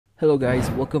Hello guys,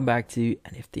 welcome back to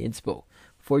NFT Inspo.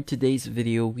 For today's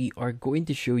video, we are going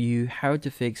to show you how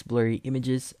to fix blurry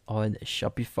images on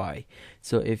Shopify.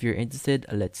 So if you're interested,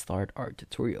 let's start our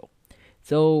tutorial.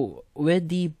 So with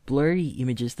the blurry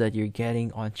images that you're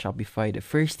getting on Shopify, the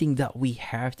first thing that we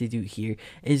have to do here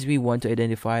is we want to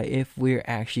identify if we're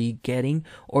actually getting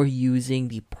or using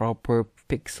the proper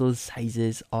pixel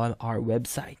sizes on our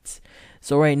websites.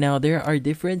 So right now there are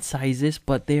different sizes,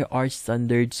 but there are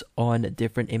standards on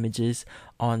different images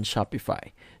on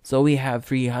Shopify. So we have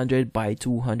 300 by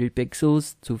 200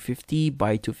 pixels, 250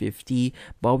 by 250,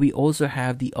 but we also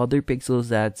have the other pixels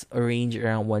that's range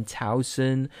around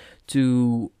 1000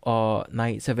 to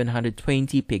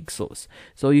 720 pixels.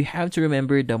 So you have to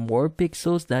remember, the more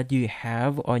pixels that you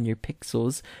have on your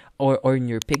pixels or in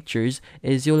your pictures,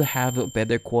 is you'll have a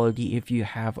better quality if you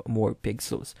have more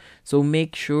pixels. So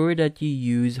make sure that you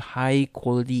use high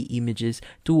quality images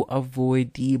to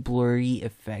avoid the blurry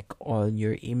effect on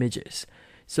your images.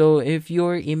 So if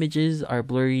your images are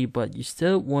blurry but you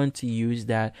still want to use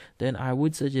that, then I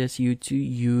would suggest you to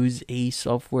use a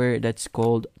software that's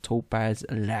called Topaz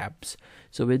Labs.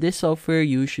 So with this software,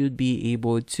 you should be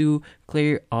able to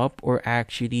clear up or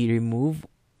actually remove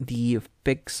the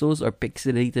pixels or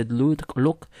pixelated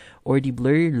look or the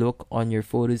blurry look on your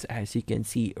photos, as you can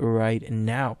see right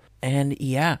now. And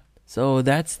yeah, so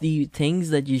that's the things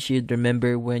that you should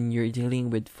remember when you're dealing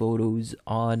with photos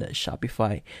on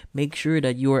Shopify. Make sure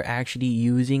that you are actually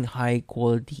using high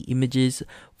quality images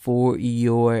for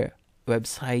your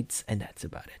websites, and that's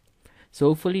about it. So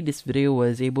hopefully this video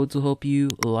was able to help you.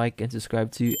 Like and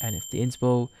subscribe to NFT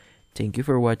Inspo. Thank you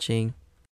for watching.